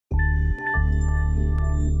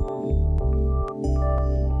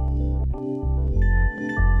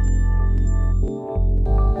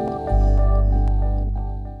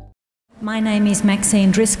My name is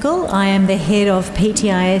Maxine Driscoll. I am the head of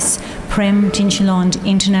PTIS Prem Tinchalond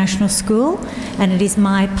International School, and it is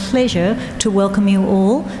my pleasure to welcome you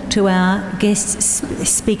all to our guest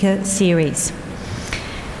speaker series.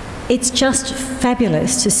 It's just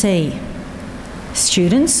fabulous to see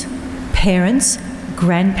students, parents,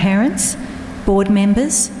 grandparents, board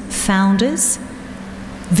members, founders,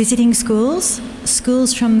 visiting schools,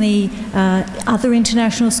 schools from the other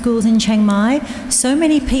international schools in Chiang Mai, so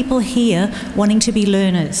many people here wanting to be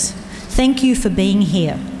learners. Thank you for being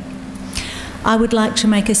here. I would like to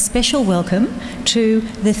make a special welcome to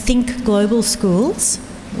the Think Global Schools,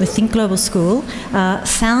 the Think Global School,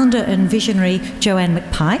 founder and visionary Joanne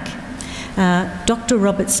McPike, Dr.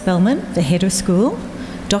 Robert Spellman, the head of school,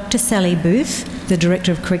 Dr. Sally Booth, the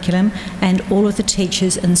Director of Curriculum, and all of the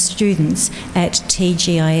teachers and students at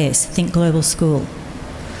TGIS, Think Global School.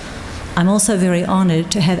 I'm also very honoured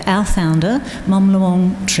to have our founder, Mom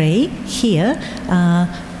Luong Tree, here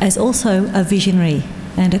as also a visionary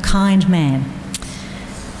and a kind man.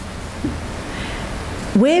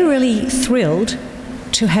 We're really thrilled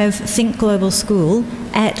to have Think Global School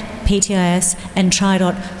at PTIS and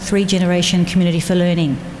Traidhos 3-Generation Community for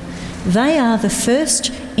Learning. They are the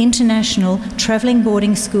first international travelling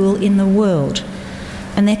boarding school in the world,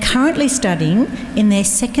 and they're currently studying in their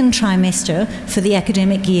second trimester for the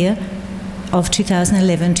academic year of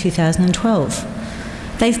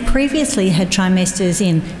 2011-2012. They've previously had trimesters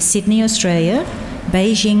in Sydney, Australia,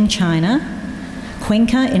 Beijing, China,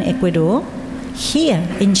 Cuenca in Ecuador, here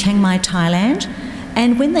in Chiang Mai, Thailand,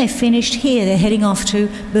 and when they're finished here, they're heading off to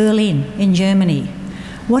Berlin in Germany.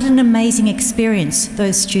 What an amazing experience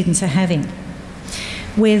those students are having.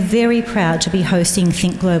 We're very proud to be hosting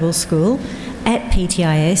Think Global School at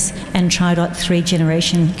PTIS and Traidhos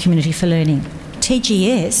 3-Generation Community for Learning.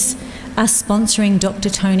 TGS are sponsoring Dr.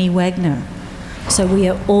 Tony Wagner, so we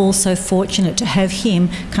are all so fortunate to have him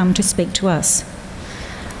come to speak to us.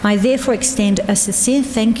 I therefore extend a sincere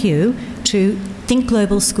thank you to Think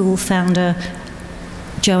Global School founder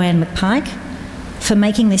Joanne McPike for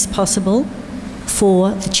making this possible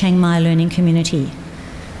for the Chiang Mai learning community.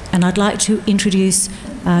 And I'd like to introduce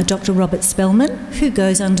Dr. Robert Spellman, who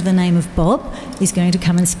goes under the name of Bob, is going to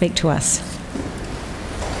come and speak to us.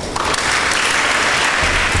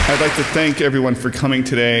 I'd like to thank everyone for coming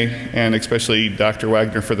today, and especially Dr.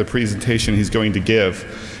 Wagner for the presentation he's going to give.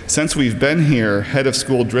 Since we've been here, Head of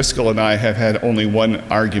School Driscoll and I have had only one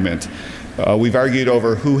argument. We've argued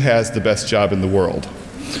over who has the best job in the world.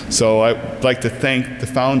 So I'd like to thank the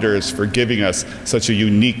founders for giving us such a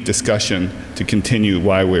unique discussion to continue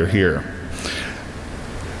why we're here.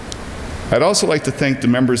 I'd also like to thank the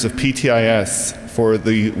members of PTIS for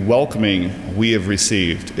the welcoming we have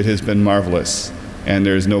received. It has been marvelous, and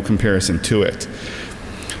there is no comparison to it.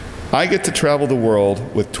 I get to travel the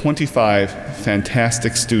world with 25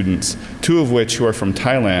 fantastic students, 2 of which who are from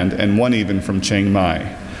Thailand and 1 even from Chiang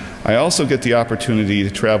Mai. I also get the opportunity to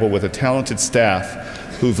travel with a talented staff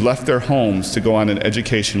who've left their homes to go on an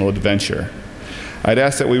educational adventure. I'd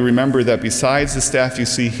ask that we remember that besides the staff you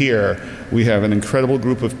see here, we have an incredible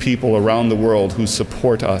group of people around the world who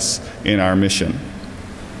support us in our mission.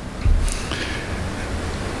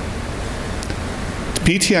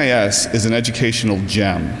 PTIS is an educational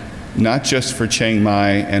gem, not just for Chiang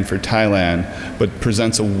Mai and for Thailand, but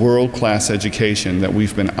presents a world-class education that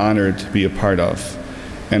we've been honored to be a part of.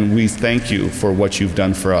 And we thank you for what you've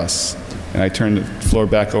done for us. And I turn the floor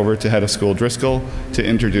back over to Head of School Driscoll to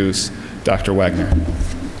introduce Dr. Wagner.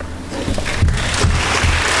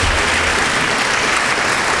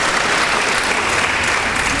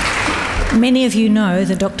 Many of you know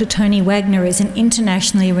that Dr. Tony Wagner is an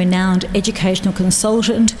internationally renowned educational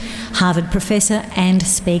consultant, Harvard professor, and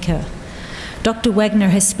speaker. Dr. Wagner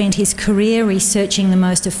has spent his career researching the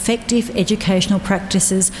most effective educational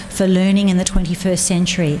practices for learning in the 21st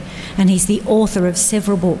century, and he's the author of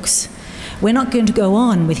several books. We're not going to go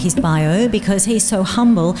on with his bio because he's so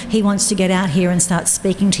humble, he wants to get out here and start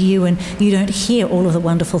speaking to you, and you don't hear all of the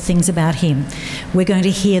wonderful things about him. We're going to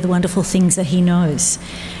hear the wonderful things that he knows.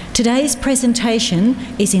 Today's presentation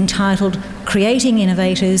is entitled Creating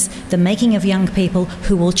Innovators, the Making of Young People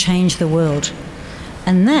Who Will Change the World.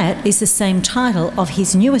 And that is the same title of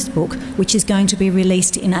his newest book, which is going to be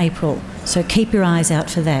released in April. So keep your eyes out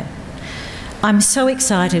for that. I'm so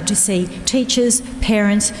excited to see teachers,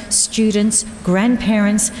 parents, students,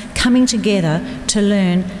 grandparents coming together to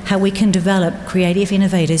learn how we can develop creative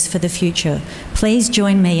innovators for the future. Please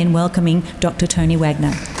join me in welcoming Dr. Tony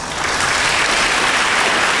Wagner.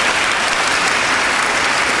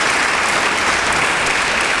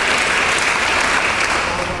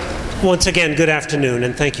 Once again, good afternoon,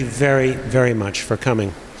 and thank you very, very much for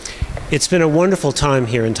coming. It's been a wonderful time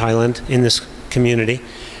here in Thailand, in this community,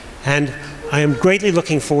 and I am greatly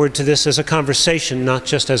looking forward to this as a conversation, not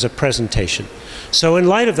just as a presentation. So in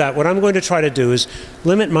light of that, what I'm going to try to do is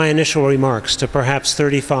limit my initial remarks to perhaps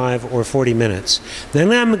 35 or 40 minutes.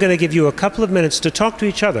 Then I'm going to give you a couple of minutes to talk to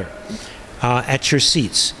each other at your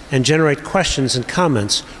seats and generate questions and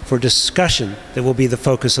comments for discussion that will be the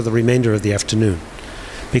focus of the remainder of the afternoon.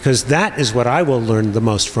 Because that is what I will learn the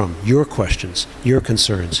most from, your questions, your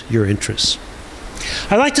concerns, your interests.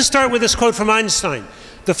 I'd like to start with this quote from Einstein.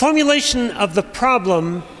 The formulation of the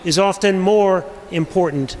problem is often more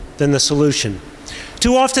important than the solution.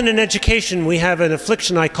 Too often in education we have an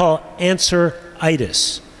affliction I call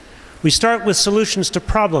answer-itis. We start with solutions to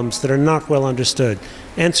problems that are not well understood,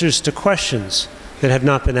 answers to questions that have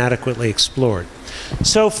not been adequately explored.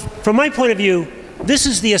 So from my point of view, this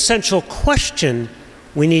is the essential question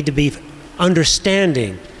we need to be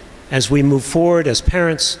understanding as we move forward as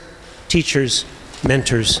parents, teachers,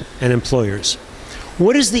 mentors, and employers.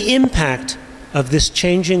 What is the impact of this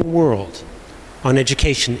changing world on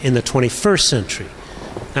education in the 21st century?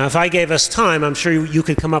 Now, if I gave us time, I'm sure you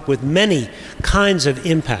could come up with many kinds of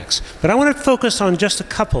impacts. But I want to focus on just a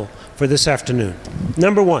couple for this afternoon.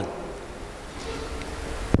 Number one,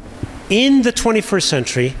 in the 21st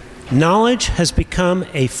century, knowledge has become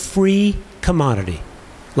a free commodity,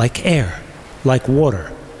 like air, like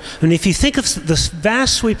water. And if you think of the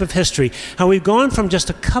vast sweep of history, how we've gone from just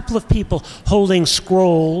a couple of people holding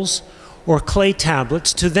scrolls or clay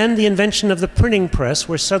tablets to then the invention of the printing press,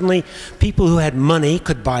 where suddenly people who had money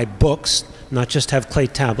could buy books, not just have clay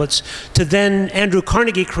tablets, to then Andrew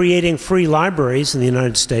Carnegie creating free libraries in the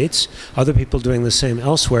United States, other people doing the same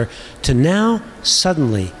elsewhere, to now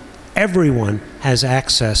suddenly everyone has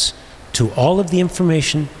access to all of the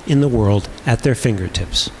information in the world at their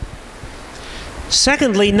fingertips.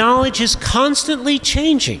 Secondly, knowledge is constantly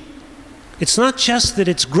changing. It's not just that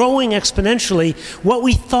it's growing exponentially. What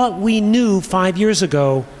we thought we knew 5 years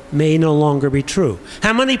ago may no longer be true.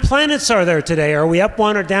 How many planets are there today? Are we up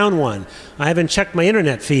one or down one? I haven't checked my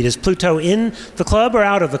internet feed. Is Pluto in the club or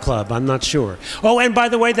out of the club? I'm not sure. Oh, and by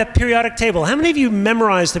the way, that periodic table. How many of you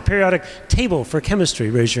memorized the periodic table for chemistry?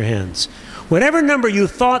 Raise your hands. Whatever number you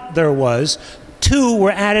thought there was, 2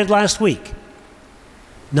 were added last week.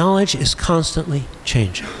 Knowledge is constantly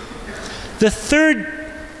changing. The third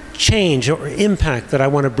change or impact that I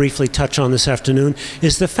want to briefly touch on this afternoon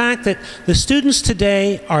is the fact that the students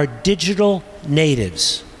today are digital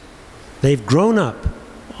natives. They've grown up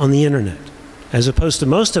on the internet, as opposed to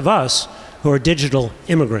most of us who are digital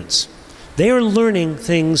immigrants. They are learning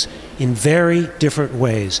things in very different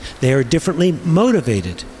ways. They are differently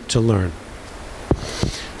motivated to learn.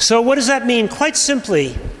 So what does that mean? Quite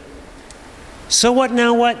simply, so what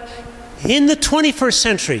now what? In the 21st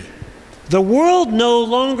century, the world no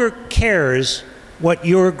longer cares what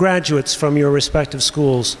your graduates from your respective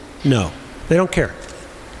schools know. They don't care.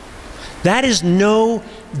 That is no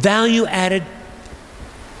value-added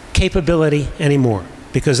capability anymore,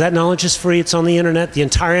 because that knowledge is free. It's on the internet. The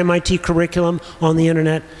entire MIT curriculum on the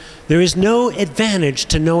internet. There is no advantage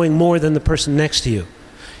to knowing more than the person next to you.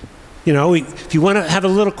 You know, if you want to have a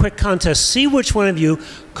little quick contest, see which one of you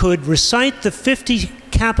could recite the 50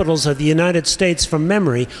 capitals of the United States from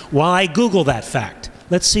memory while I Google that fact.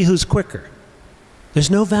 Let's see who's quicker. There's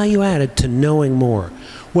no value added to knowing more.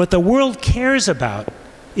 What the world cares about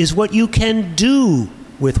is what you can do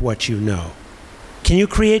with what you know. Can you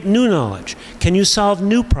create new knowledge? Can you solve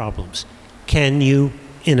new problems? Can you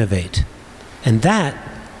innovate? And that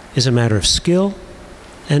is a matter of skill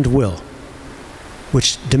and will,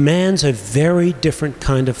 which demands a very different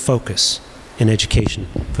kind of focus in education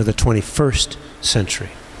for the 21st century.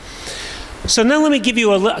 So now let me give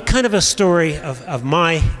you a kind of a story of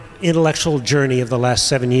my intellectual journey of the last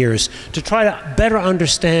 7 years to try to better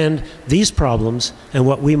understand these problems and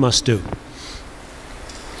what we must do.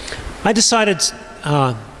 I decided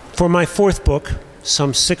for my 4th book,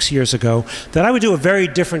 some 6 years ago, that I would do a very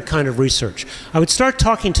different kind of research. I would start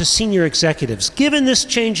talking to senior executives. Given this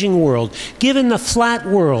changing world, given the flat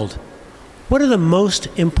world, what are the most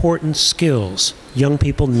important skills young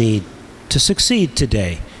people need to succeed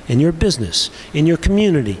today in your business, in your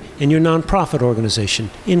community, in your nonprofit organization,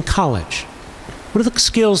 in college? What are the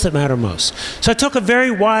skills that matter most? So I took a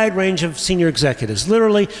very wide range of senior executives,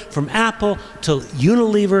 literally from Apple to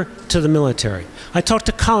Unilever to the military. I talked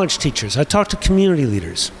to college teachers. I talked to community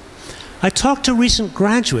leaders. I talked to recent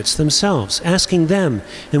graduates themselves, asking them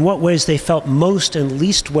in what ways they felt most and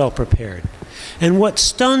least well prepared. And what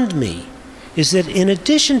stunned me is that in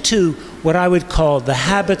addition to what I would call the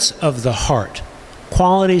habits of the heart,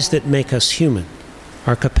 qualities that make us human,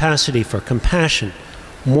 our capacity for compassion,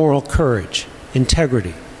 moral courage,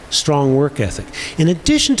 integrity, strong work ethic. In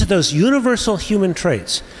addition to those universal human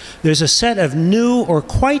traits, there's a set of new or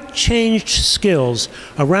quite changed skills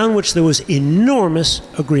around which there was enormous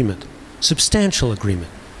agreement, substantial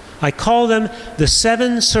agreement. I call them the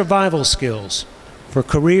 7 survival skills for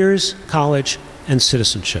careers, college, and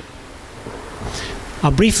citizenship.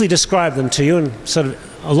 I'll briefly describe them to you and sort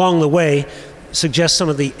of along the way suggest some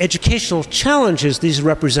of the educational challenges these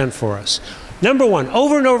represent for us. Number one,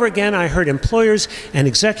 over and over again, I heard employers and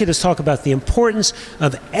executives talk about the importance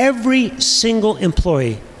of every single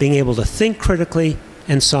employee being able to think critically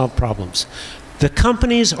and solve problems. The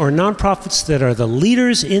companies or nonprofits that are the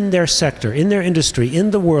leaders in their sector, in their industry,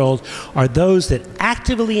 in the world, are those that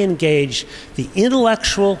actively engage the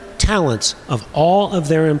intellectual talents of all of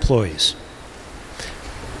their employees.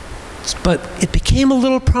 But it became a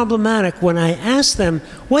little problematic when I asked them,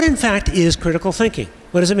 what in fact is critical thinking?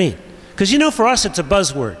 What does it mean? Because, you know, for us, it's a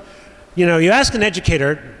buzzword. You know, you ask an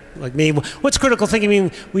educator like me, what's critical thinking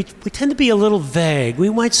mean? We tend to be a little vague. We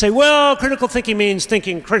might say, well, critical thinking means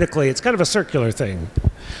thinking critically. It's kind of a circular thing.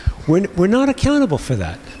 We're not accountable for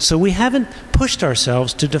that. So we haven't pushed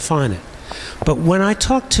ourselves to define it. But when I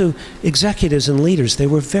talked to executives and leaders, they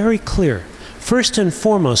were very clear. First and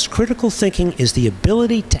foremost, critical thinking is the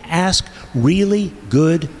ability to ask really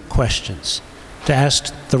good questions, to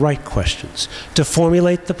ask the right questions, to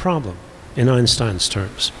formulate the problem, in Einstein's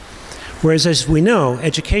terms. Whereas, as we know,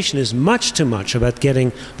 education is much too much about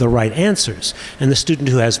getting the right answers. And the student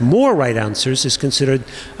who has more right answers is considered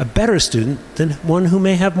a better student than one who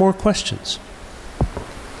may have more questions.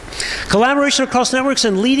 Collaboration across networks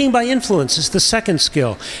and leading by influence is the second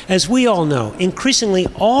skill. As we all know, increasingly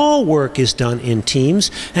all work is done in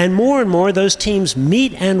teams, and more those teams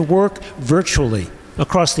meet and work virtually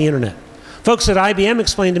across the internet. Folks at IBM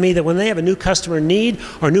explained to me that when they have a new customer need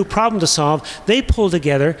or new problem to solve, they pull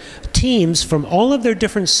together teams from all of their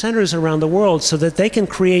different centers around the world so that they can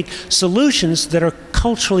create solutions that are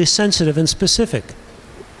culturally sensitive and specific.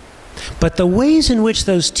 But the ways in which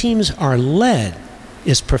those teams are led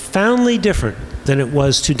is profoundly different than it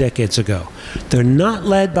was 2 decades ago. They're not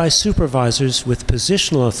led by supervisors with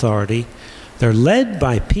positional authority. They're led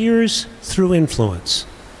by peers through influence.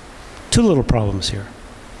 2 little problems here.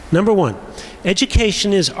 Number one,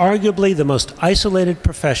 education is arguably the most isolated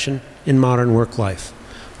profession in modern work life.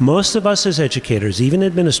 Most of us as educators, even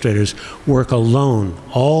administrators, work alone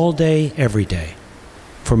all day, every day,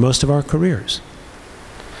 for most of our careers.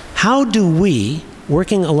 How do we,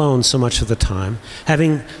 working alone so much of the time,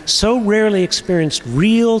 having so rarely experienced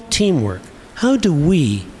real teamwork, how do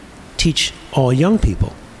we teach all young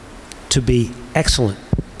people to be excellent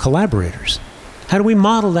collaborators? How do we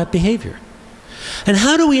model that behavior? And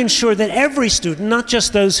how do we ensure that every student, not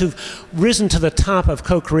just those who've risen to the top of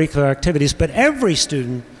co-curricular activities, but every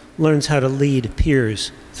student learns how to lead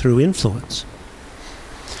peers through influence?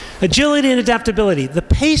 Agility and adaptability, the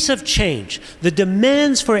pace of change, the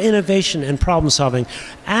demands for innovation and problem solving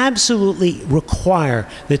absolutely require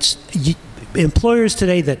that employers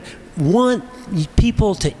today that want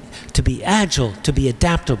people to be agile, to be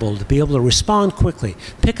adaptable, to be able to respond quickly,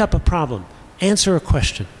 pick up a problem, answer a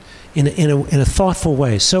question in a thoughtful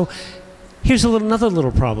way. So here's another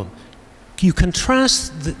little problem. You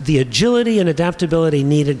contrast the agility and adaptability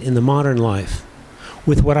needed in the modern life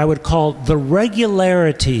with what I would call the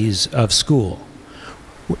regularities of school,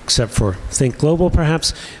 except for Think Global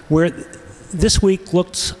perhaps, where this week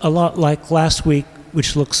looks a lot like last week,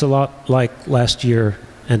 which looks a lot like last year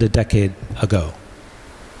and a decade ago.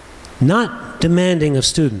 Not demanding of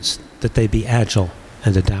students that they be agile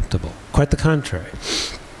and adaptable. Quite the contrary.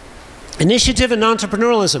 Initiative and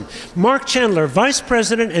entrepreneurialism. Mark Chandler, Vice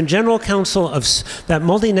President and General Counsel of that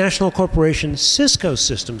multinational corporation, Cisco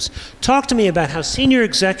Systems, talked to me about how senior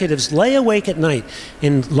executives lay awake at night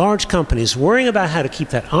in large companies worrying about how to keep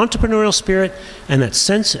that entrepreneurial spirit and that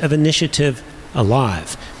sense of initiative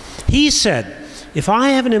alive. He said, if I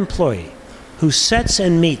have an employee who sets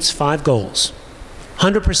and meets 5 goals,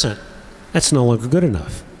 100%, that's no longer good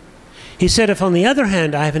enough. He said, if on the other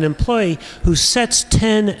hand, I have an employee who sets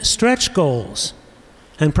 10 stretch goals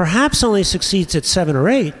and perhaps only succeeds at 7 or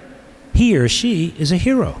 8, he or she is a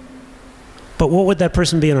hero. But what would that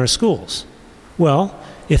person be in our schools? Well,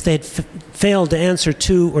 if they'd failed to answer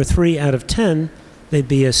 2 or 3 out of 10, they'd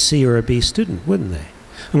be a C or a B student, wouldn't they?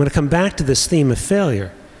 I'm going to come back to this theme of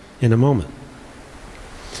failure in a moment.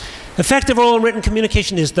 Effective oral and written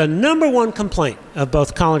communication is the #1 complaint of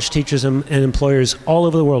both college teachers and employers all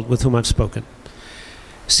over the world with whom I've spoken.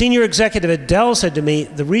 Senior executive at Dell said to me,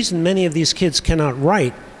 the reason many of these kids cannot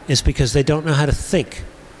write is because they don't know how to think.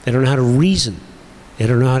 They don't know how to reason. They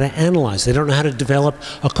don't know how to analyze. They don't know how to develop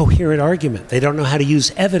a coherent argument. They don't know how to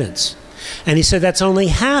use evidence. And he said that's only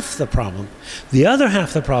half the problem. The other half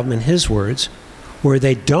of the problem, in his words, where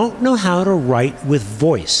they don't know how to write with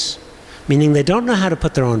voice, meaning they don't know how to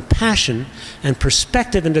put their own passion and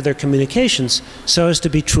perspective into their communications so as to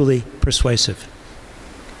be truly persuasive.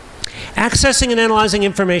 Accessing and analyzing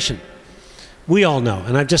information. We all know,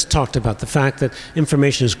 and I've just talked about the fact that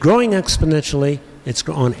information is growing exponentially. It's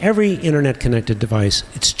on every internet-connected device.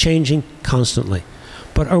 It's changing constantly.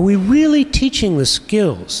 But are we really teaching the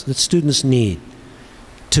skills that students need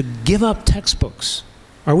to give up textbooks?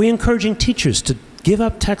 Are we encouraging teachers to give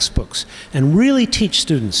up textbooks and really teach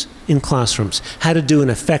students in classrooms how to do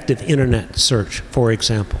an effective internet search, for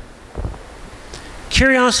example?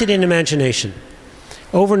 Curiosity and imagination.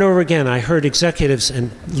 Over and over again, I heard executives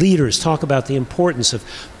and leaders talk about the importance of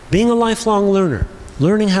being a lifelong learner,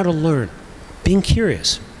 learning how to learn, being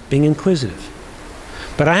curious, being inquisitive.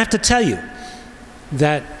 But I have to tell you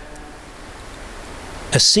that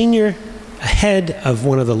a senior head of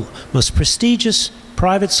one of the most prestigious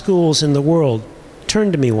private schools in the world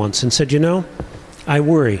turned to me once and said, "You know, I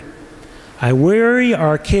worry. I worry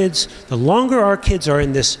our kids, the longer our kids are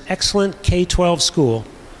in this excellent K-12 school,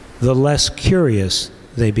 the less curious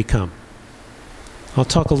they become." I'll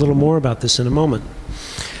talk a little more about this in a moment.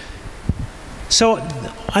 So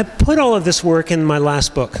I put all of this work in my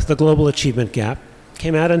last book, The Global Achievement Gap.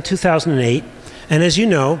 Came out in 2008. And as you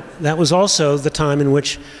know, that was also the time in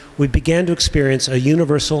which we began to experience a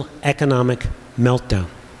universal economic meltdown.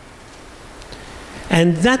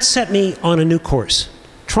 And that set me on a new course,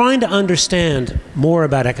 trying to understand more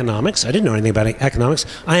about economics. I didn't know anything about economics.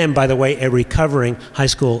 I am, by the way, a recovering high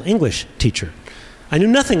school English teacher. I knew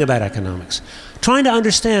nothing about economics. Trying to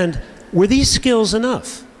understand, were these skills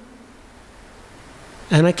enough?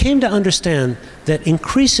 And I came to understand that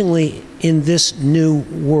increasingly in this new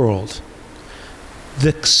world,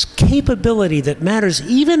 the capability that matters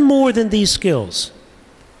even more than these skills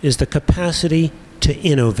is the capacity to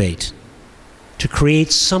innovate, to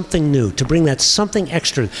create something new, to bring that something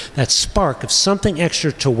extra, that spark of something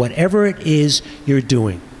extra to whatever it is you're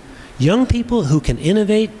doing. Young people who can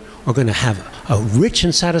innovate are going to have a rich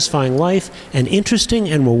and satisfying life and interesting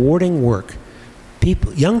and rewarding work.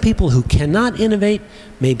 Young people who cannot innovate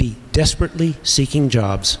may be desperately seeking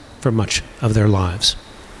jobs for much of their lives.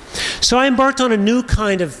 So I embarked on a new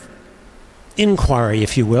kind of inquiry,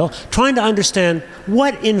 if you will, trying to understand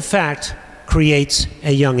what in fact creates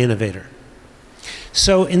a young innovator.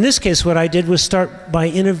 So in this case, what I did was start by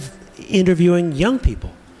interviewing young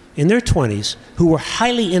people in their 20s who were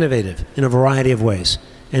highly innovative in a variety of ways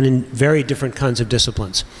and in very different kinds of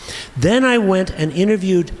disciplines. Then I went and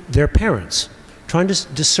interviewed their parents, trying to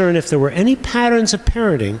discern if there were any patterns of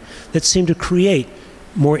parenting that seemed to create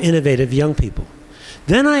more innovative young people.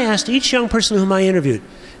 Then I asked each young person whom I interviewed,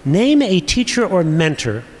 name a teacher or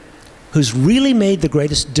mentor who's really made the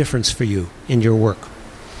greatest difference for you in your work.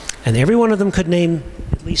 And every one of them could name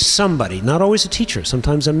at least somebody, not always a teacher,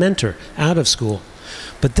 sometimes a mentor out of school.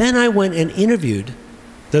 But then I went and interviewed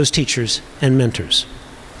those teachers and mentors.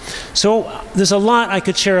 So there's a lot I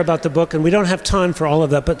could share about the book, and we don't have time for all of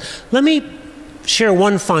that, but let me share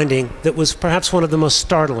one finding that was perhaps one of the most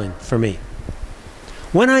startling for me.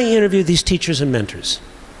 When I interviewed these teachers and mentors,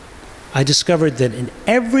 I discovered that in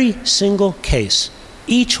every single case,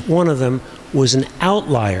 each one of them was an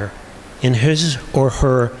outlier in his or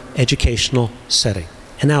her educational setting,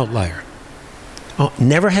 an outlier.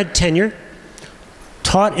 Never had tenure,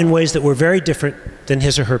 taught in ways that were very different than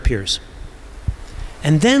his or her peers.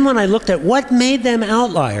 And then when I looked at what made them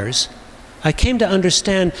outliers, I came to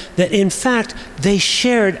understand that in fact they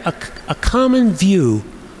shared a common view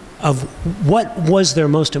of what was their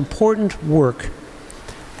most important work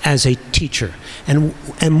as a teacher. And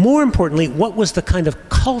more importantly, what was the kind of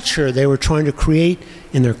culture they were trying to create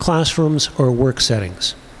in their classrooms or work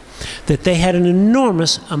settings. That they had an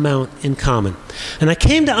enormous amount in common. And I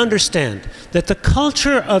came to understand that the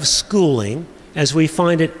culture of schooling, as we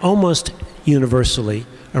find it almost universally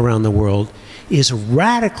around the world, is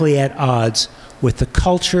radically at odds with the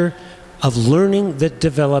culture of learning that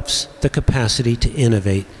develops the capacity to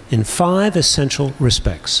innovate in 5 essential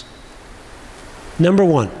respects. Number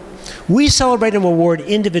 1, we celebrate and reward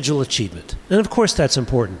individual achievement. And of course that's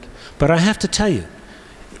important. But I have to tell you,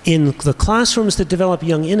 in the classrooms that develop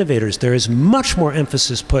young innovators, there is much more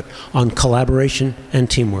emphasis put on collaboration and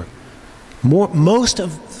teamwork. Most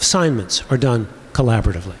of assignments are done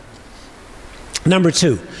collaboratively. Number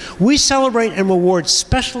two, we celebrate and reward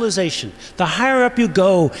specialization. The higher up you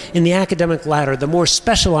go in the academic ladder, the more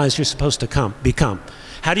specialized you're supposed to become.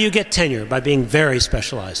 How do you get tenure? By being very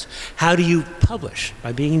specialized. How do you publish?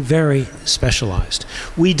 By being very specialized.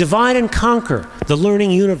 We divide and conquer the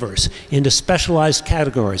learning universe into specialized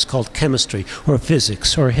categories called chemistry or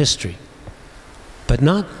physics or history. But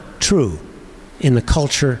not true in the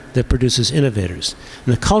culture that produces innovators.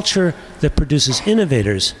 In the culture that produces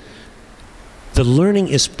innovators, the learning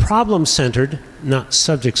is problem-centered, not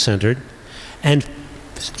subject-centered, and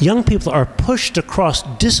young people are pushed across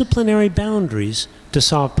disciplinary boundaries to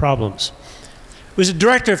solve problems. There was a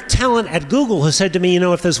director of talent at Google who said to me, you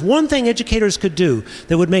know, if there's one thing educators could do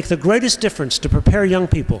that would make the greatest difference to prepare young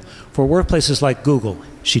people for workplaces like Google,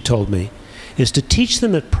 she told me, is to teach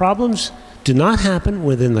them that problems do not happen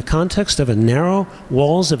within the context of a narrow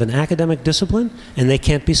walls of an academic discipline, and they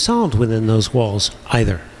can't be solved within those walls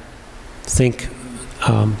either. Think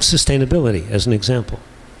sustainability as an example.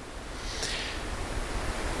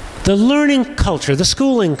 The learning culture, the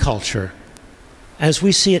schooling culture, as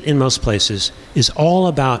we see it in most places, is all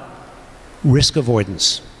about risk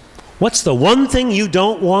avoidance. What's the one thing you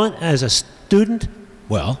don't want as a student?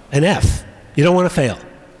 Well, an F. You don't want to fail.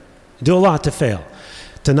 You do a lot to fail,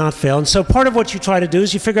 to not fail. And so part of what you try to do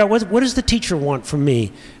is you figure out what does the teacher want from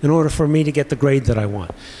me in order for me to get the grade that I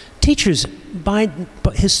want. Teachers,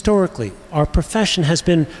 historically, our profession has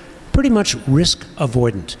been pretty much risk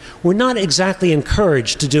avoidant. We're not exactly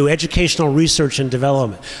encouraged to do educational research and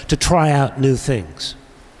development, to try out new things.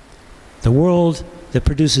 The world that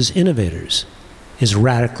produces innovators is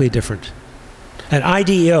radically different. At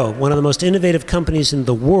IDEO, one of the most innovative companies in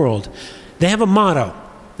the world, they have a motto.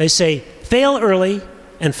 They say, fail early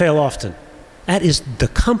and fail often. That is the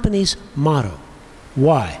company's motto.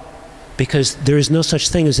 Why? Because there is no such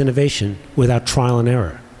thing as innovation without trial and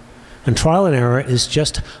error. And trial and error is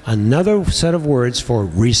just another set of words for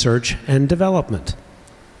research and development.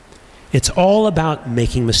 It's all about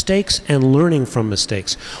making mistakes and learning from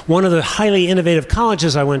mistakes. One of the highly innovative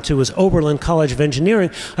colleges I went to was Oberlin College of Engineering.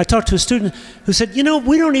 I talked to a student who said, you know,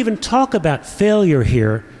 we don't even talk about failure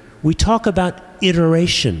here. We talk about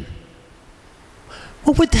iteration.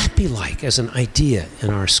 What would that be like as an idea in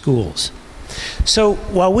our schools? So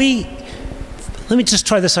while let me just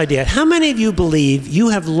try this idea. How many of you believe you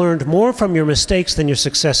have learned more from your mistakes than your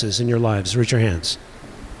successes in your lives? Raise your hands.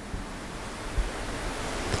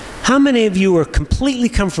 How many of you are completely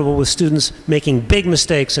comfortable with students making big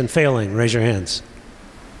mistakes and failing? Raise your hands.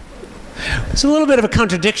 There's a little bit of a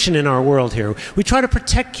contradiction in our world here. We try to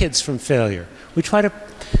protect kids from failure. We try to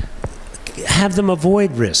have them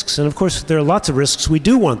avoid risks. And of course, there are lots of risks we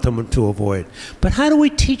do want them to avoid. But how do we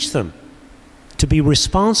teach them to be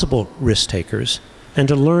responsible risk takers and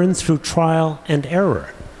to learn through trial and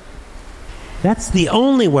error? That's the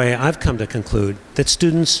only way I've come to conclude that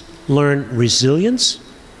students learn resilience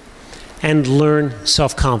and learn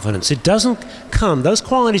self-confidence. It doesn't come, those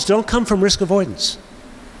qualities don't come from risk avoidance.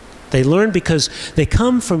 They learn because they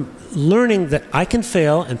come from learning that I can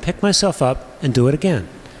fail and pick myself up and do it again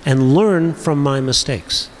and learn from my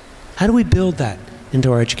mistakes. How do we build that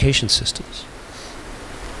into our education systems?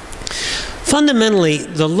 Fundamentally,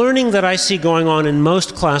 the learning that I see going on in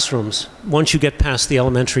most classrooms, once you get past the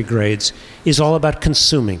elementary grades, is all about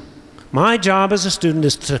consuming. My job as a student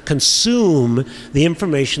is to consume the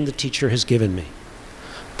information the teacher has given me.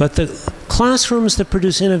 But the classrooms that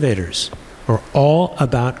produce innovators are all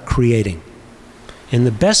about creating. In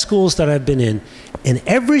the best schools that I've been in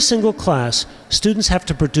every single class, students have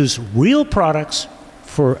to produce real products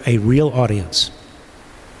for a real audience.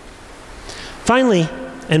 Finally,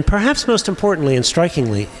 and perhaps most importantly and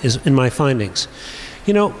strikingly is in my findings,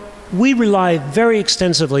 you know, we rely very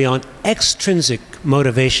extensively on extrinsic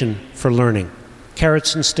motivation for learning,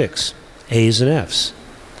 carrots and sticks, A's and F's.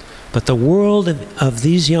 But the world of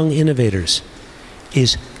these young innovators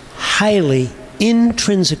is highly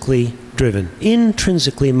intrinsically driven,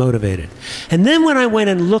 intrinsically motivated. And then when I went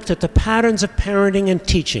and looked at the patterns of parenting and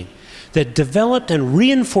teaching that developed and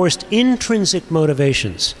reinforced intrinsic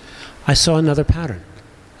motivations, I saw another pattern.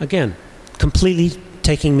 Again, completely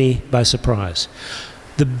taking me by surprise.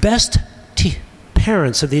 The best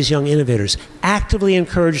parents of these young innovators actively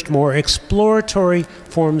encouraged more exploratory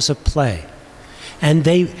forms of play. And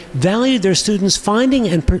they valued their students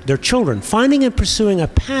their children finding and pursuing a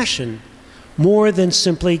passion more than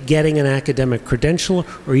simply getting an academic credential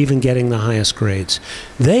or even getting the highest grades.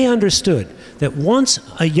 They understood that once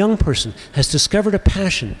a young person has discovered a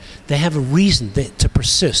passion, they have a reason to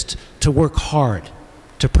persist, to work hard,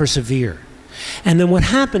 to persevere. And then what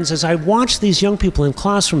happens is I watch these young people in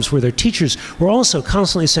classrooms where their teachers were also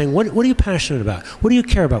constantly saying, what are you passionate about? What do you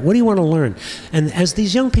care about? What do you want to learn? And as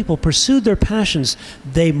these young people pursued their passions,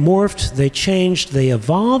 they morphed, they changed, they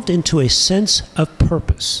evolved into a sense of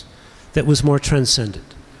purpose that was more transcendent.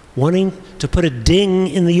 Wanting to put a ding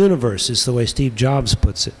in the universe is the way Steve Jobs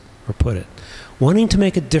puts it, or put it. Wanting to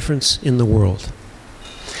make a difference in the world.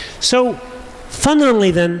 So,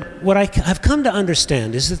 fundamentally then, what I have come to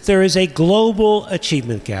understand is that there is a global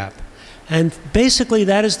achievement gap. And basically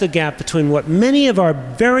that is the gap between what many of our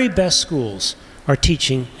very best schools are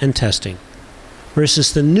teaching and testing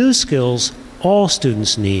versus the new skills all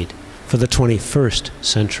students need for the 21st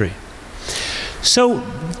century. So,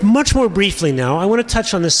 much more briefly now, I want to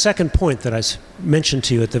touch on the second point that I mentioned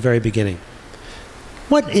to you at the very beginning.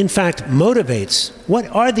 What, in fact, motivates, what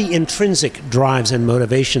are the intrinsic drives and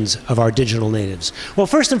motivations of our digital natives? Well,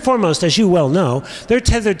 first and foremost, as you well know, they're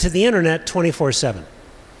tethered to the internet 24/7.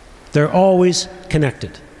 They're always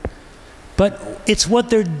connected. But it's what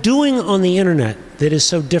they're doing on the internet that is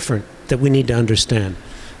so different that we need to understand.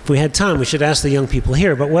 If we had time, we should ask the young people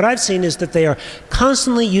here. But what I've seen is that they are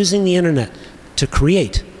constantly using the internet to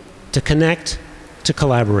create, to connect, to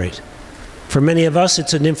collaborate. For many of us,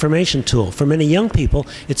 it's an information tool. For many young people,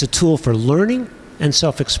 it's a tool for learning and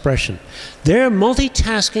self-expression. They're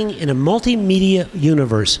multitasking in a multimedia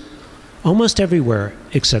universe almost everywhere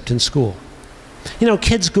except in school. You know,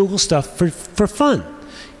 kids Google stuff for fun.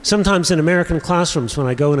 Sometimes in American classrooms when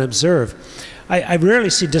I go and observe, I rarely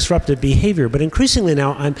see disruptive behavior, but increasingly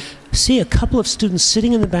now I see a couple of students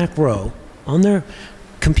sitting in the back row on their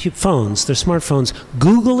phones, their smartphones,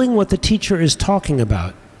 Googling what the teacher is talking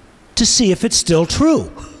about to see if it's still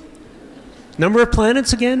true. Number of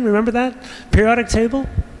planets again, remember that? Periodic table?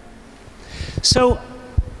 So,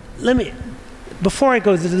 before I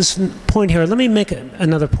go to this point here, let me make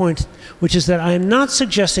another point, which is that I am not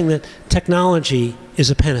suggesting that technology is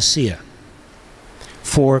a panacea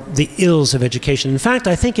for the ills of education. In fact,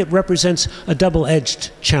 I think it represents a double-edged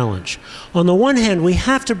challenge. On the one hand, we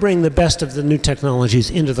have to bring the best of the new technologies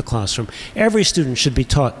into the classroom. Every student should be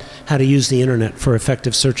taught how to use the internet for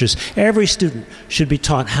effective searches. Every student should be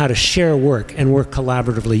taught how to share work and work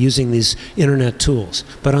collaboratively using these internet tools.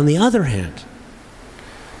 But on the other hand,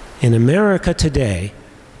 in America today,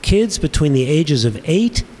 kids between the ages of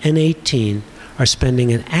 8 and 18 are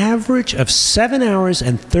spending an average of 7 hours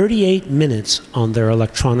and 38 minutes on their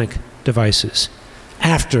electronic devices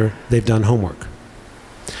after they've done homework.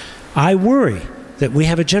 I worry that we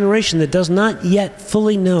have a generation that does not yet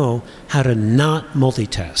fully know how to not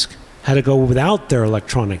multitask, how to go without their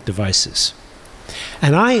electronic devices.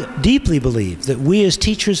 And I deeply believe that we as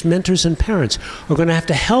teachers, mentors, and parents are going to have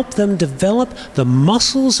to help them develop the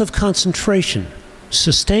muscles of concentration,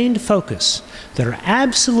 sustained focus, that are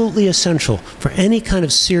absolutely essential for any kind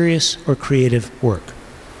of serious or creative work.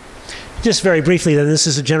 Just very briefly, then, this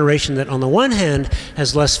is a generation that on the one hand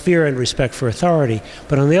has less fear and respect for authority,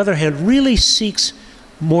 but on the other hand really seeks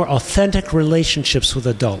more authentic relationships with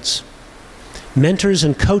adults. Mentors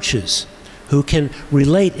and coaches who can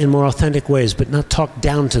relate in more authentic ways but not talk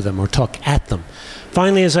down to them or talk at them.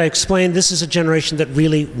 Finally, as I explained, this is a generation that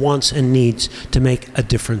really wants and needs to make a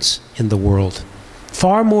difference in the world.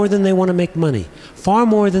 Far more than they want to make money, far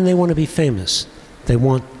more than they want to be famous, they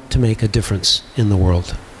want to make a difference in the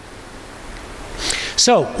world.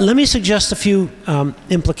 So, let me suggest a few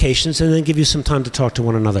implications and then give you some time to talk to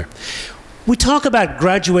one another. We talk about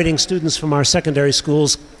graduating students from our secondary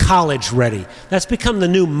schools college ready. That's become the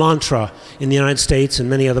new mantra in the United States and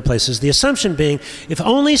many other places. The assumption being, if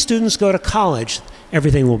only students go to college,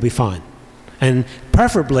 everything will be fine. And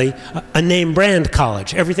preferably a name brand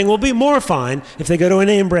college. Everything will be more fine if they go to a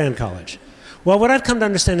name brand college. Well, what I've come to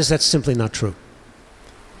understand is that's simply not true.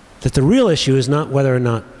 That the real issue is not whether or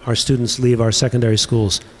not our students leave our secondary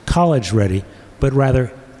schools college ready, but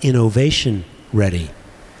rather innovation ready.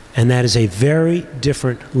 And that is a very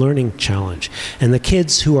different learning challenge. And the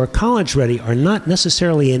kids who are college ready are not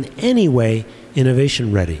necessarily in any way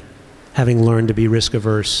innovation ready, having learned to be risk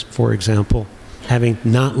averse, for example, having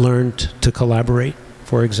not learned to collaborate,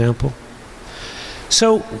 for example.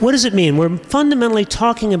 So what does it mean? We're fundamentally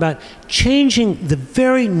talking about changing the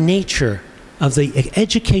very nature of the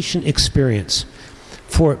education experience.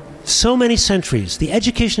 For so many centuries, the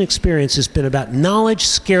education experience has been about knowledge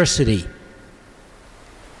scarcity.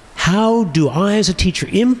 How do I, as a teacher,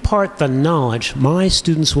 impart the knowledge my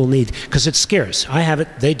students will need? Because it's scarce. I have it,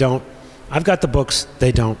 they don't. I've got the books,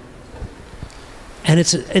 they don't. And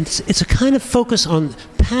it's a kind of focus on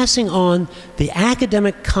passing on the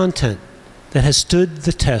academic content that has stood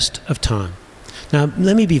the test of time. Now,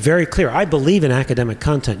 let me be very clear. I believe in academic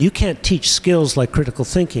content. You can't teach skills like critical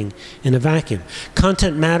thinking in a vacuum.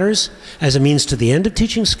 Content matters as a means to the end of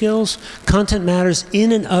teaching skills. Content matters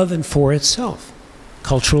in and of and for itself.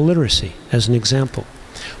 Cultural literacy, as an example.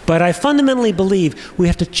 But I fundamentally believe we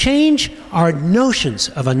have to change our notions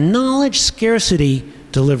of a knowledge scarcity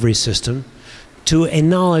delivery system to a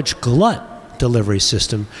knowledge glut delivery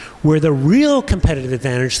system, where the real competitive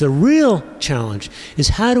advantage, the real challenge, is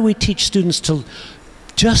how do we teach students to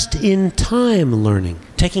just-in-time learning,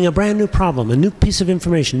 taking a brand new problem, a new piece of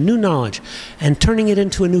information, new knowledge, and turning it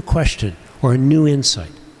into a new question or a new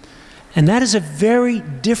insight. And that is a very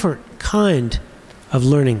different kind of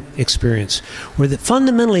learning experience, where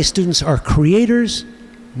fundamentally students are creators,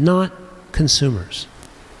 not consumers.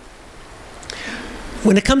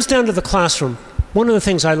 When it comes down to the classroom, one of the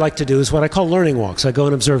things I like to do is what I call learning walks. I go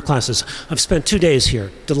and observe classes. I've spent 2 days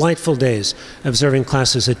here, delightful days, observing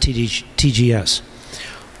classes at TGS.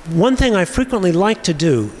 One thing I frequently like to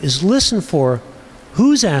do is listen for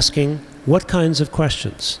who's asking what kinds of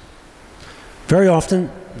questions. Very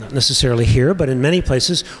often, not necessarily here, but in many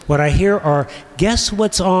places, what I hear are guess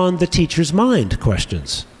what's on the teacher's mind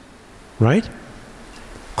questions, right?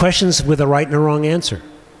 Questions with a right and a wrong answer.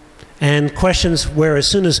 And questions where as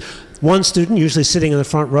soon as one student, usually sitting in the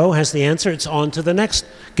front row, has the answer, it's on to the next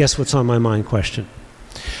guess what's on my mind question.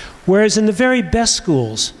 Whereas in the very best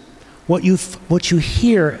schools, what you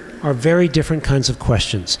hear are very different kinds of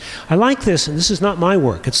questions. I like this, and this is not my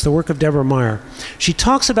work, it's the work of Deborah Meyer. She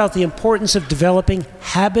talks about the importance of developing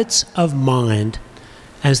habits of mind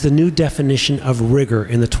as the new definition of rigor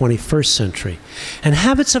in the 21st century. And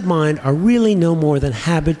habits of mind are really no more than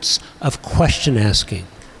habits of question asking.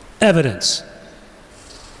 Evidence.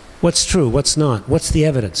 What's true? What's not? What's the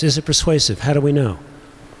evidence? Is it persuasive? How do we know?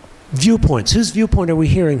 Viewpoints. Whose viewpoint are we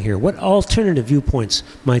hearing here? What alternative viewpoints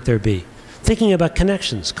might there be? Thinking about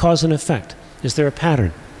connections, cause and effect. Is there a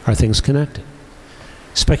pattern? Are things connected?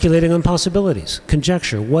 Speculating on possibilities,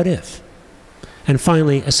 conjecture, what if? And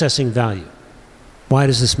finally, assessing value. Why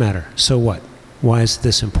does this matter? So what? Why is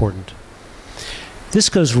this important? This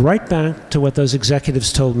goes right back to what those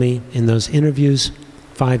executives told me in those interviews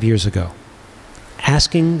 5 years ago.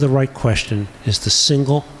 Asking the right question is the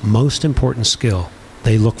single most important skill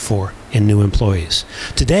they look for in new employees.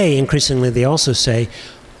 Today, increasingly, they also say,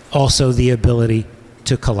 also the ability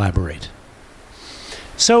to collaborate.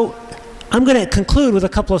 So I'm going to conclude with a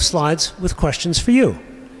couple of slides with questions for you,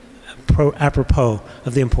 apropos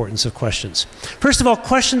of the importance of questions. First of all,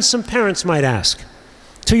 questions some parents might ask.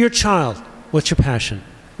 To your child, what's your passion?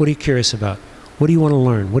 What are you curious about? What do you want to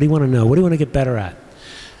learn? What do you want to know? What do you want to get better at?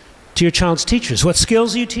 To your child's teachers, what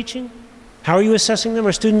skills are you teaching? How are you assessing them?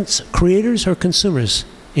 Are students creators or consumers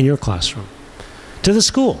in your classroom? To the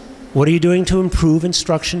school, what are you doing to improve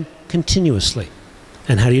instruction continuously?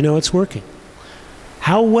 And how do you know it's working?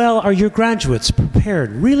 How well are your graduates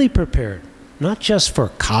prepared, really prepared, not just for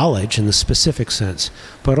college in the specific sense,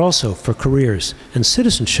 but also for careers and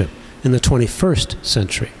citizenship in the 21st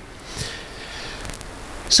century?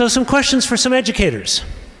 So some questions for some educators.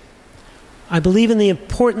 I believe in the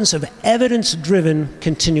importance of evidence-driven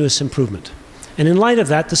continuous improvement. And in light of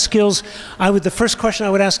that, the skills, the first question I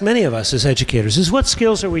would ask many of us as educators is, what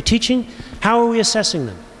skills are we teaching? How are we assessing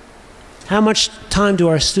them? How much time do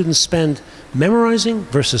our students spend memorizing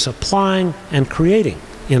versus applying and creating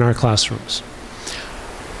in our classrooms?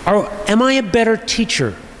 Am I a better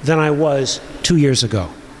teacher than I was 2 years ago?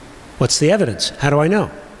 What's the evidence? How do I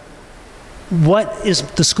know? What is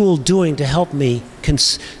the school doing to help me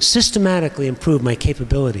systematically improve my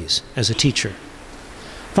capabilities as a teacher?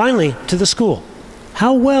 Finally, to the school,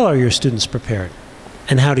 how well are your students prepared?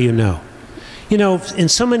 And how do you know? You know, in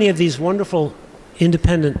so many of these wonderful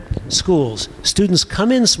independent schools, students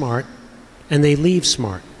come in smart and they leave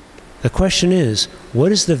smart. The question is,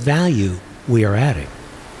 what is the value we are adding?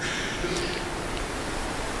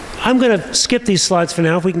 I'm going to skip these slides for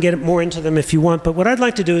now, if we can get more into them if you want, but what I'd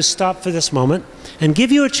like to do is stop for this moment and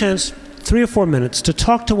give you a chance, 3 or 4 minutes, to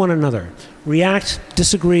talk to one another. React,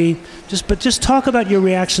 disagree, but just talk about your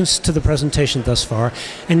reactions to the presentation thus far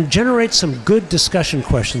and generate some good discussion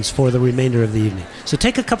questions for the remainder of the evening. So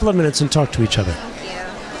take a couple of minutes and talk to each other.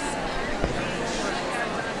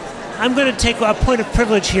 I'm going to take a point of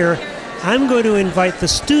privilege here. I'm going to invite the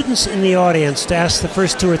students in the audience to ask the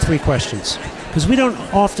first 2 or 3 questions, because we don't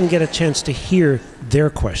often get a chance to hear their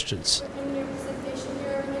questions. In your presentation,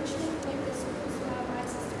 you're mentioning like the schools who have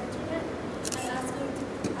access to internet and asking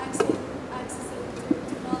accessing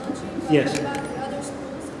technology. But Yes. what about the other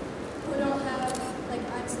schools who don't have like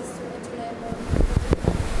access to internet?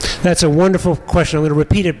 That's a wonderful question. I'm going to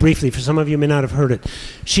repeat it briefly for some of you who may not have heard it.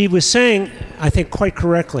 She was saying, I think quite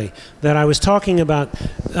correctly, that I was talking about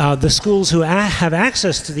the schools who have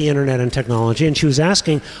access to the internet and technology, and she was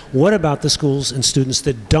asking, what about the schools and students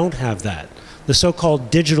that don't have that? The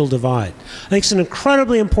so-called digital divide. I think it's an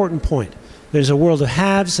incredibly important point. There's a world of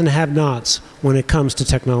haves and have-nots when it comes to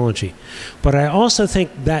technology. But I also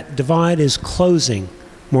think that divide is closing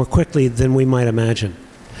more quickly than we might imagine.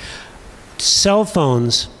 Cell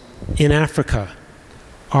phones in Africa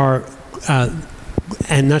are,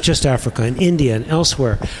 and not just Africa, in India and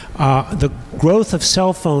elsewhere, the growth of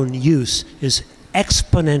cell phone use is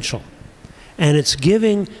exponential. And it's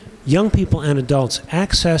giving young people and adults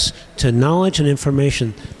access to knowledge and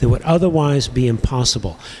information that would otherwise be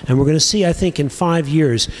impossible. And we're going to see, I think, in 5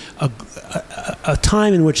 years, a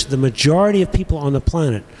time in which the majority of people on the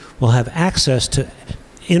planet will have access to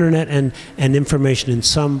internet and information in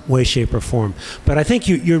some way, shape, or form. But I think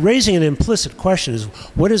you're raising an implicit question, is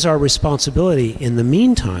what is our responsibility in the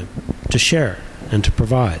meantime to share and to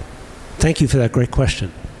provide? Thank you for that great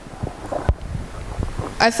question.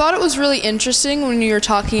 I thought it was really interesting when you were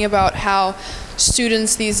talking about how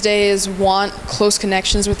students these days want close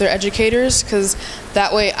connections with their educators, because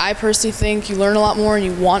that way I personally think you learn a lot more and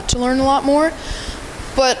you want to learn a lot more.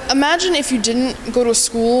 But imagine if you didn't go to a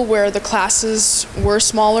school where the classes were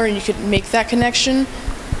smaller and you could make that connection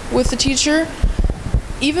with the teacher.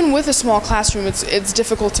 Even with a small classroom, it's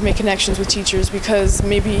difficult to make connections with teachers because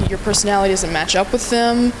maybe your personality doesn't match up with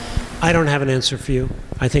them. I don't have an answer for you.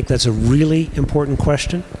 I think that's a really important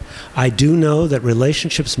question. I do know that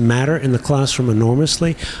relationships matter in the classroom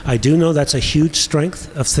enormously. I do know that's a huge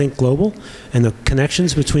strength of Think Global, and the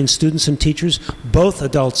connections between students and teachers, both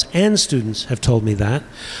adults and students have told me that.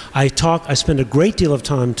 I spend a great deal of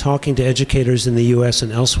time talking to educators in the US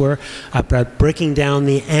and elsewhere about breaking down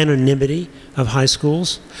the anonymity of high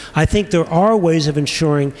schools. I think there are ways of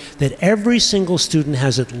ensuring that every single student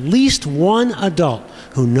has at least one adult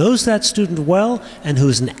who knows that student well and who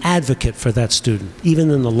is an advocate for that student,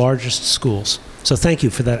 even in the largest schools. So thank you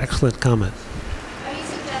for that excellent comment. Are you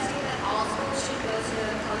suggesting that all schools should go to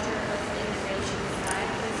a culture of innovation side?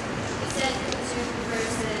 Because you said consume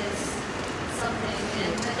versus something,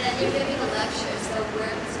 but then you're giving a lecture, so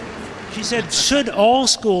where... She said, should all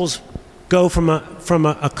schools go from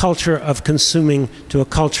a culture of consuming to a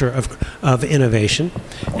culture of innovation?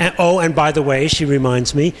 And, oh, and by the way, she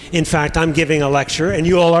reminds me, in fact, I'm giving a lecture and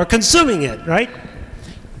you all are consuming it, right?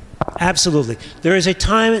 Absolutely. There is a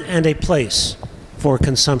time and a place for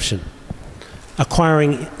consumption,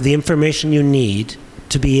 acquiring the information you need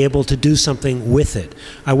to be able to do something with it.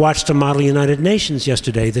 I watched a Model United Nations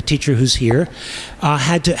yesterday. The teacher who's here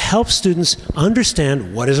had to help students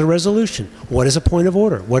understand what is a resolution, what is a point of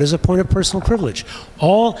order, what is a point of personal privilege.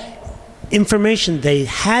 All information they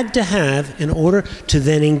had to have in order to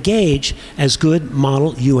then engage as good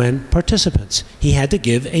Model UN participants. He had to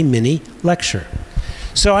give a mini lecture.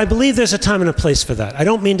 So I believe there's a time and a place for that. I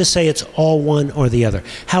don't mean to say it's all one or the other.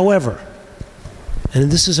 However,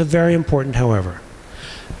 and this is a very important however,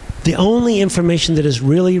 the only information that is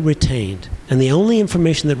really retained and the only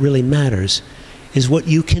information that really matters is what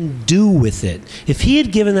you can do with it. If he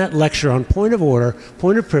had given that lecture on point of order,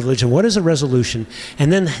 point of privilege, and what is a resolution,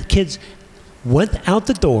 and then kids went out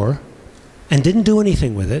the door and didn't do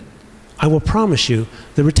anything with it, I will promise you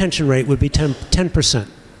the retention rate would be 10%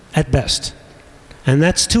 at best. And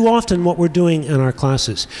that's too often what we're doing in our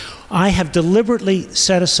classes. I have deliberately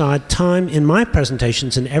set aside time in my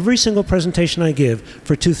presentations, in every single presentation I give,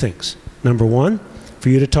 for two things. Number one, for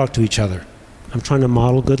you to talk to each other. I'm trying to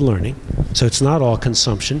model good learning, so it's not all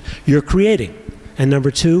consumption. You're creating. And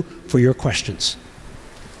number two, for your questions.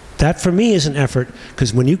 That for me is an effort,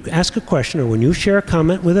 because when you ask a question or when you share a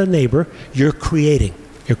comment with a neighbor, you're creating.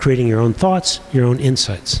 You're creating your own thoughts, your own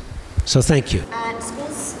insights. So thank you. At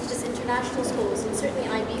schools, just international schools, and certainly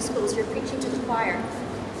IB schools, you're preaching to the choir.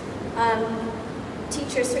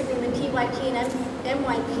 Teachers, certainly in the PYP and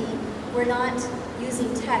MYP, we're not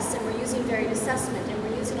using tests, and we're using varied assessment, and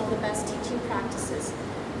we're using all the best teaching practices.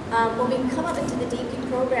 When we come up into the DP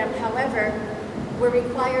program, however, we're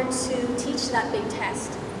required to teach that big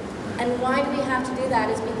test. And why do we have to do that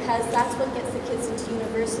is because that's what gets the kids into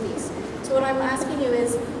universities. So what I'm asking you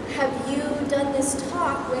is, have you done this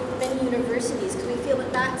talk with many universities? Because we feel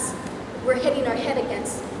that we're hitting our head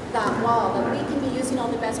against that wall, that we can be using all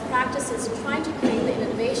the best practices and trying to create the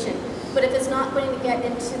innovation. But if it's not going to get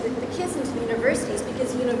into the kids into the universities,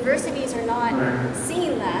 because universities are not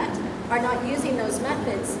seeing that, are not using those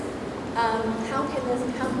methods, how can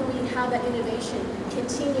we have that innovation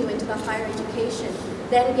continue into the higher education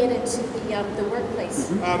then get into the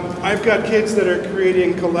workplace. I've got kids that are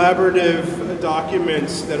creating collaborative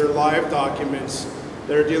documents that are live documents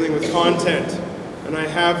that are dealing with content, and I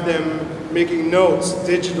have them making notes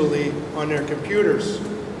digitally on their computers.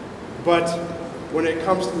 But when it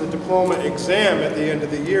comes to the diploma exam at the end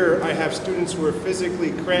of the year, I have students who are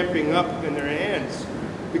physically cramping up in their hands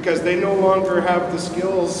because they no longer have the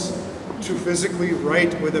skills to physically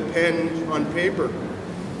write with a pen on paper.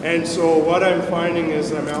 And so what I'm finding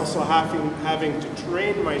is I'm also having to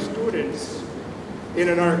train my students in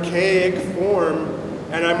an archaic form,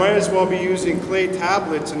 and I might as well be using clay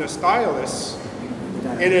tablets and a stylus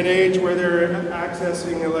in an age where they're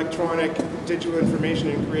accessing electronic digital information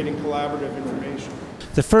and creating collaborative information.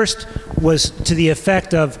 The first was to the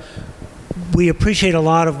effect of, we appreciate a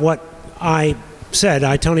lot of what Tony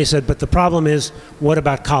said, but the problem is, what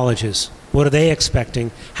about colleges? What are they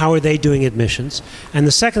expecting? How are they doing admissions? And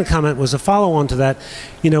the second comment was a follow-on to that.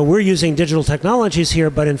 You know, we're using digital technologies here,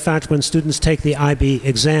 but in fact, when students take the IB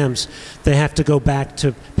exams, they have to go back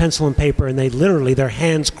to pencil and paper, and their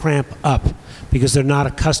hands cramp up because they're not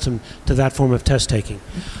accustomed to that form of test taking.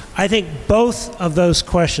 I think both of those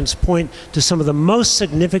questions point to some of the most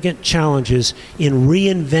significant challenges in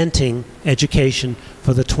reinventing education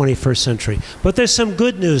for the 21st century. But there's some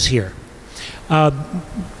good news here.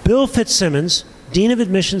 Bill Fitzsimmons, Dean of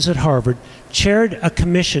Admissions at Harvard, chaired a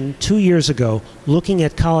commission 2 years ago looking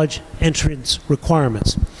at college entrance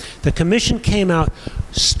requirements. The commission came out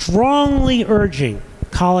strongly urging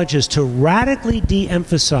colleges to radically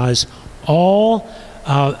de-emphasize all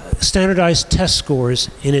standardized test scores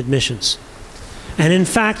in admissions. And in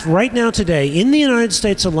fact, right now today, in the United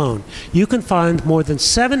States alone, you can find more than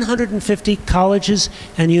 750 colleges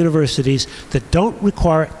and universities that don't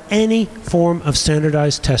require any form of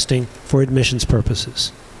standardized testing for admissions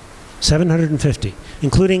purposes. 750,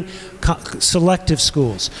 including selective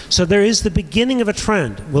schools. So there is the beginning of a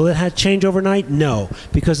trend. Will it change overnight? No,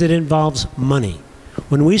 because it involves money.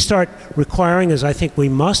 When we start requiring, as I think we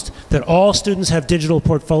must, that all students have digital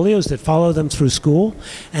portfolios that follow them through school,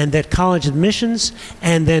 and that college admissions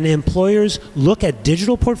and then employers look at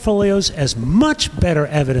digital portfolios as much better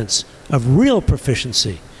evidence of real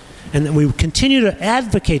proficiency, and that we continue to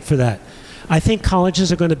advocate for that, I think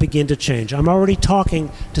colleges are going to begin to change. I'm already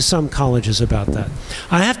talking to some colleges about that.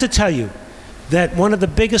 I have to tell you that one of the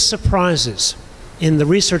biggest surprises in the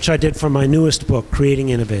research I did for my newest book, Creating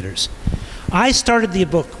Innovators, I started the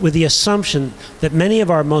book with the assumption that many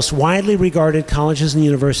of our most widely regarded colleges and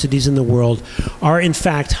universities in the world are in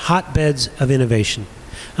fact hotbeds of innovation.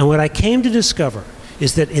 And what I came to discover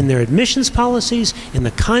is that in their admissions policies, in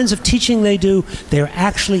the kinds of teaching they do, they're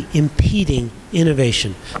actually impeding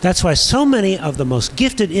innovation. That's why so many of the most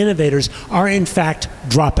gifted innovators are in fact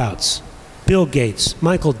dropouts. Bill Gates,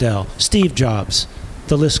 Michael Dell, Steve Jobs,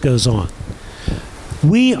 the list goes on.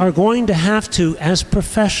 We are going to have to, as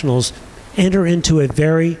professionals, enter into a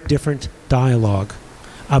very different dialogue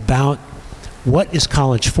about what is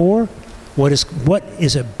college for, what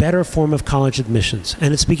is a better form of college admissions,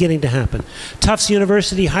 and it's beginning to happen. Tufts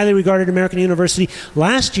University, highly regarded American university,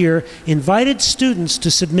 last year invited students to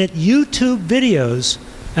submit YouTube videos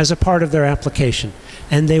as a part of their application,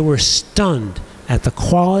 and they were stunned at the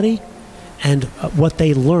quality and what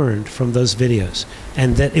they learned from those videos,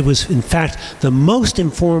 and that it was in fact the most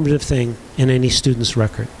informative thing in any student's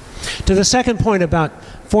record. To the second point about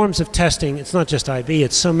forms of testing, it's not just IB,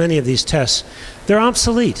 it's so many of these tests, they're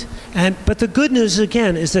obsolete. But the good news,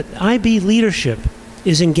 again, is that IB leadership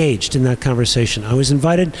is engaged in that conversation. I was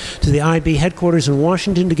invited to the IB headquarters in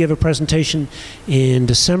Washington to give a presentation in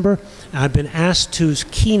December. I've been asked to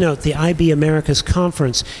keynote the IB Americas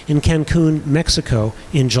conference in Cancun, Mexico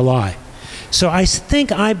in July. So I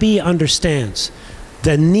think IB understands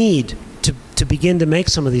the need to begin to make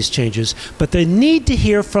some of these changes, but they need to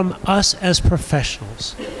hear from us as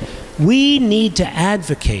professionals. We need to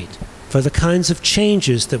advocate for the kinds of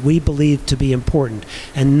changes that we believe to be important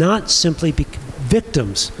and not simply be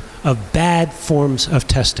victims of bad forms of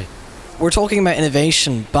testing. We're talking about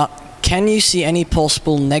innovation, but can you see any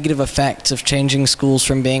possible negative effects of changing schools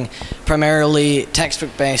from being primarily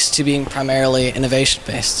textbook-based to being primarily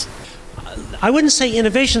innovation-based? I wouldn't say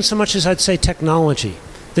innovation so much as I'd say technology.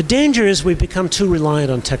 The danger is we become too reliant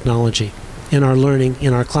on technology in our learning,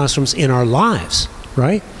 in our classrooms, in our lives,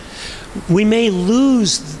 right? We may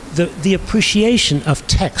lose the appreciation of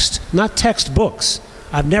text, not textbooks.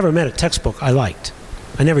 I've never met a textbook I liked.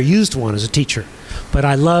 I never used one as a teacher, but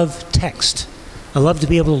I love text. I love to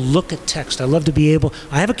be able to look at text. I love to be able,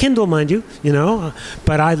 I have a Kindle, mind you,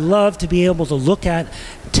 but I love to be able to look at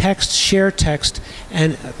text, share text,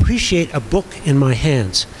 and appreciate a book in my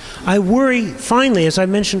hands. I worry, finally, as I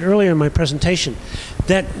mentioned earlier in my presentation,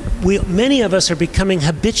 that many of us are becoming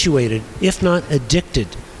habituated, if not addicted,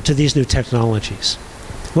 to these new technologies.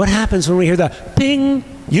 What happens when we hear the ping,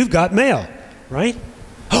 you've got mail, right?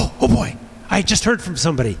 Oh boy, I just heard from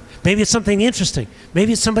somebody. Maybe it's something interesting.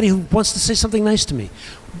 Maybe it's somebody who wants to say something nice to me.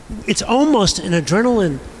 It's almost an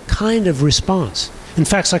adrenaline kind of response. In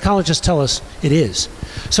fact, psychologists tell us it is.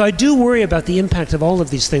 So I do worry about the impact of all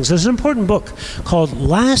of these things. There's an important book called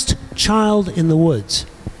Last Child in the Woods.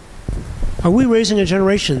 Are we raising a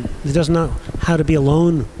generation that doesn't know how to be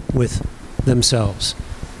alone with themselves,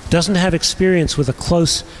 doesn't have experience with a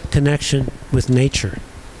close connection with nature?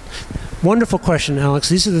 Wonderful question, Alex.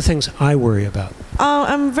 These are the things I worry about.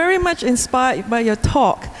 I'm very much inspired by your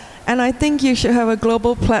talk, and I think you should have a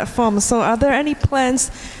global platform. So are there any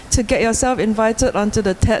plans to get yourself invited onto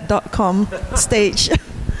the TED.com stage?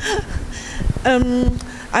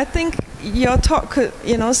 I think your talk could,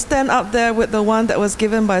 stand up there with the one that was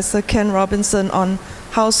given by Sir Ken Robinson on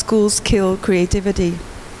how schools kill creativity.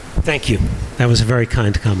 Thank you. That was a very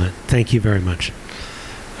kind comment. Thank you very much.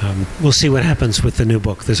 We'll see what happens with the new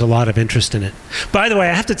book. There's a lot of interest in it. By the way,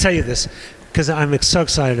 I have to tell you this, because I'm so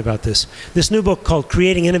excited about this. This new book called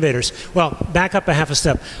Creating Innovators. Well, back up a half a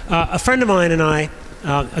step. A friend of mine and I,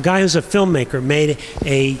 a guy who's a filmmaker, made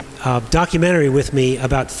a documentary with me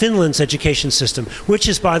about Finland's education system, which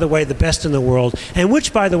is, by the way, the best in the world, and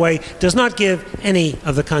which, by the way, does not give any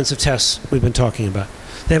of the kinds of tests we've been talking about.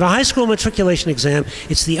 They have a high school matriculation exam.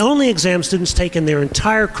 It's the only exam students take in their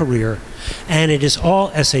entire career, and it is all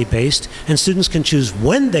essay-based, and students can choose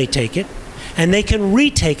when they take it, and they can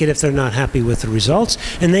retake it if they're not happy with the results,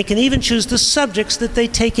 and they can even choose the subjects that they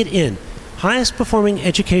take it in. Highest performing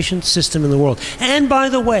education system in the world. And by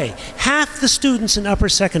the way, half the students in upper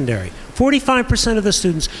secondary, 45% of the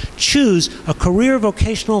students, choose a career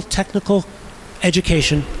vocational technical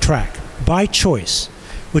education track by choice,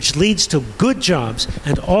 which leads to good jobs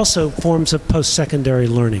and also forms of post-secondary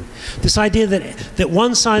learning. This idea that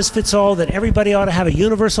one size fits all, that everybody ought to have a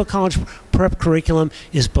universal college prep curriculum,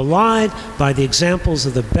 is belied by the examples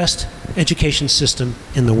of the best education system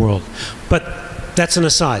in the world. But that's an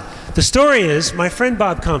aside. The story is, my friend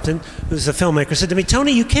Bob Compton, who's a filmmaker, said to me,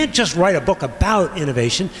 Tony, you can't just write a book about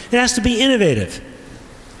innovation. It has to be innovative.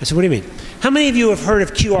 I said, what do you mean? How many of you have heard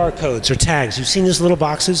of QR codes or tags? You've seen these little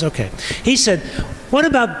boxes? Okay. He said, what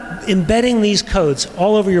about embedding these codes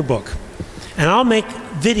all over your book? And I'll make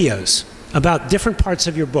videos about different parts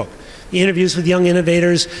of your book. Interviews with young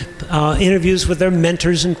innovators, interviews with their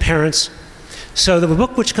mentors and parents. So the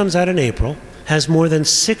book, which comes out in April, has more than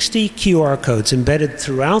 60 QR codes embedded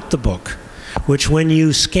throughout the book, which when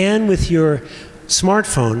you scan with your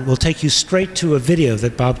smartphone will take you straight to a video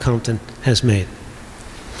that Bob Compton has made.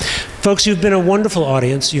 Folks, you've been a wonderful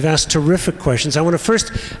audience. You've asked terrific questions. I want to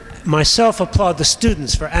first myself applaud the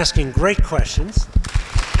students for asking great questions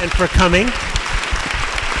and for coming.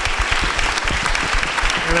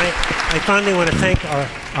 And I finally want to thank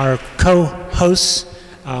our co-hosts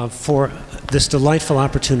for this delightful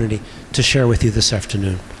opportunity to share with you this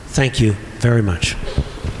afternoon. Thank you very much.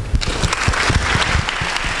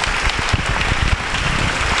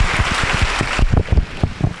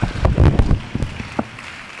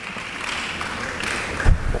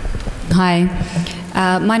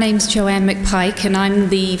 Hi, my name's Joanne McPike and I'm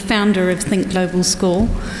the founder of Think Global School.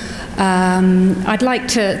 I'd like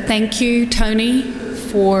to thank you, Tony,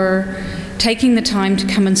 for taking the time to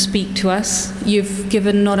come and speak to us. You've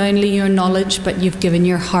given not only your knowledge, but you've given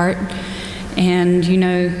your heart, and you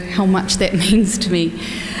know how much that means to me.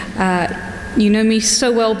 You know me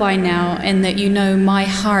so well by now, and that you know my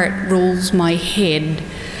heart rules my head.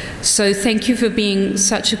 So thank you for being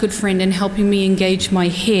such a good friend and helping me engage my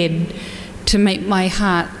head to make my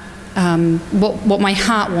heart, what my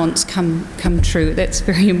heart wants come true. That's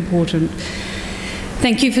very important.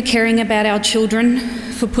 Thank you for caring about our children,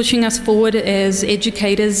 for pushing us forward as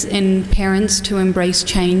educators and parents to embrace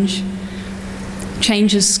change.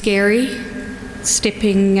 Change is scary.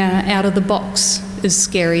 Stepping out of the box is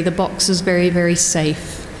scary. The box is very, very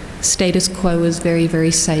safe. Status quo is very,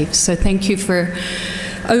 very safe. So thank you for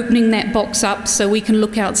opening that box up so we can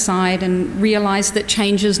look outside and realize that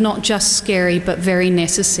change is not just scary but very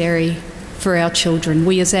necessary for our children.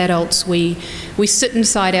 We as adults, we sit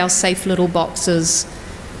inside our safe little boxes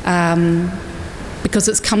because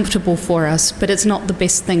it's comfortable for us, but it's not the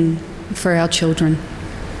best thing for our children.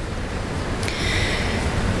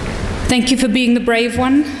 Thank you for being the brave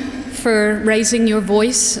one, for raising your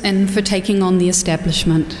voice and for taking on the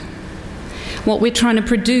establishment. What we're trying to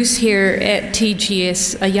produce here at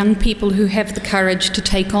TGS are young people who have the courage to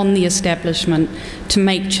take on the establishment, to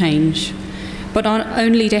make change, but not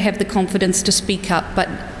only to have the confidence to speak up, but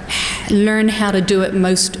learn how to do it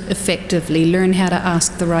most effectively, learn how to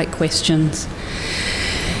ask the right questions.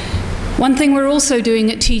 One thing we're also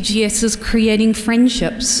doing at TGS is creating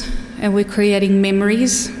friendships, and we're creating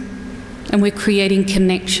memories, and we're creating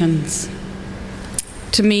connections.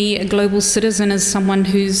 To me, a global citizen is someone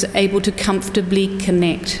who's able to comfortably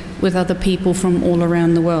connect with other people from all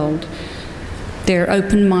around the world. They're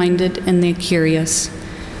open-minded and they're curious.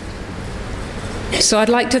 So I'd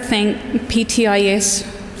like to thank PTIS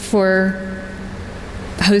for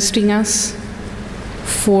hosting us,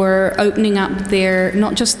 for opening up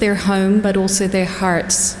not just their home, but also their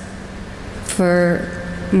hearts for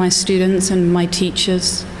my students and my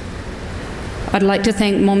teachers. I'd like to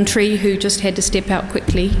thank Momtree, who just had to step out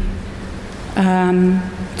quickly,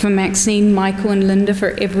 for Maxine, Michael and Linda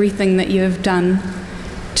for everything that you have done,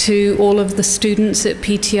 to all of the students at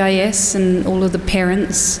PTIS and all of the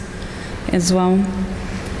parents as well.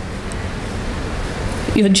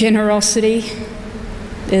 Your generosity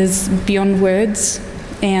is beyond words,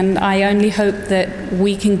 and I only hope that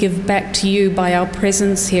we can give back to you by our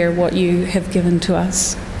presence here what you have given to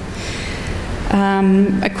us.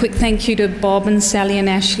 A quick thank you to Bob and Sally and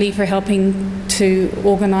Ashley for helping to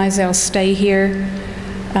organise our stay here,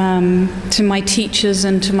 to my teachers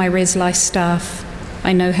and to my ResLife staff.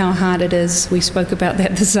 I know how hard it is. We spoke about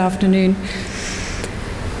that this afternoon.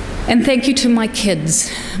 And thank you to my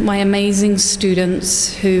kids, my amazing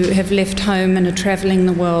students who have left home and are travelling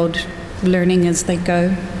the world, learning as they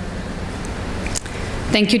go.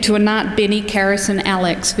 Thank you to Anat, Benny, Karis and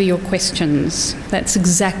Alex for your questions. That's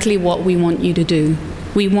exactly what we want you to do.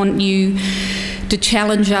 We want you to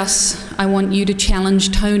challenge us. I want you to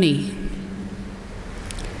challenge Tony.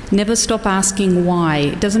 Never stop asking why.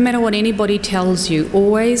 It doesn't matter what anybody tells you.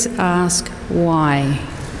 Always ask why.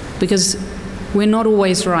 Because we're not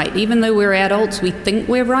always right. Even though we're adults, we think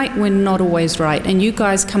we're right, we're not always right. And you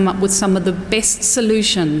guys come up with some of the best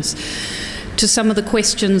solutions to some of the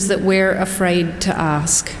questions that we're afraid to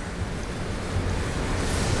ask.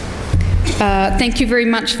 Thank you very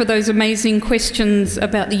much for those amazing questions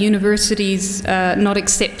about the universities not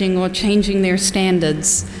accepting or changing their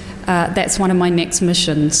standards. That's one of my next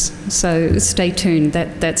missions, so stay tuned.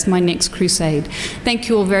 That's my next crusade. Thank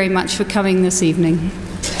you all very much for coming this evening.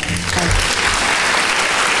 Bye.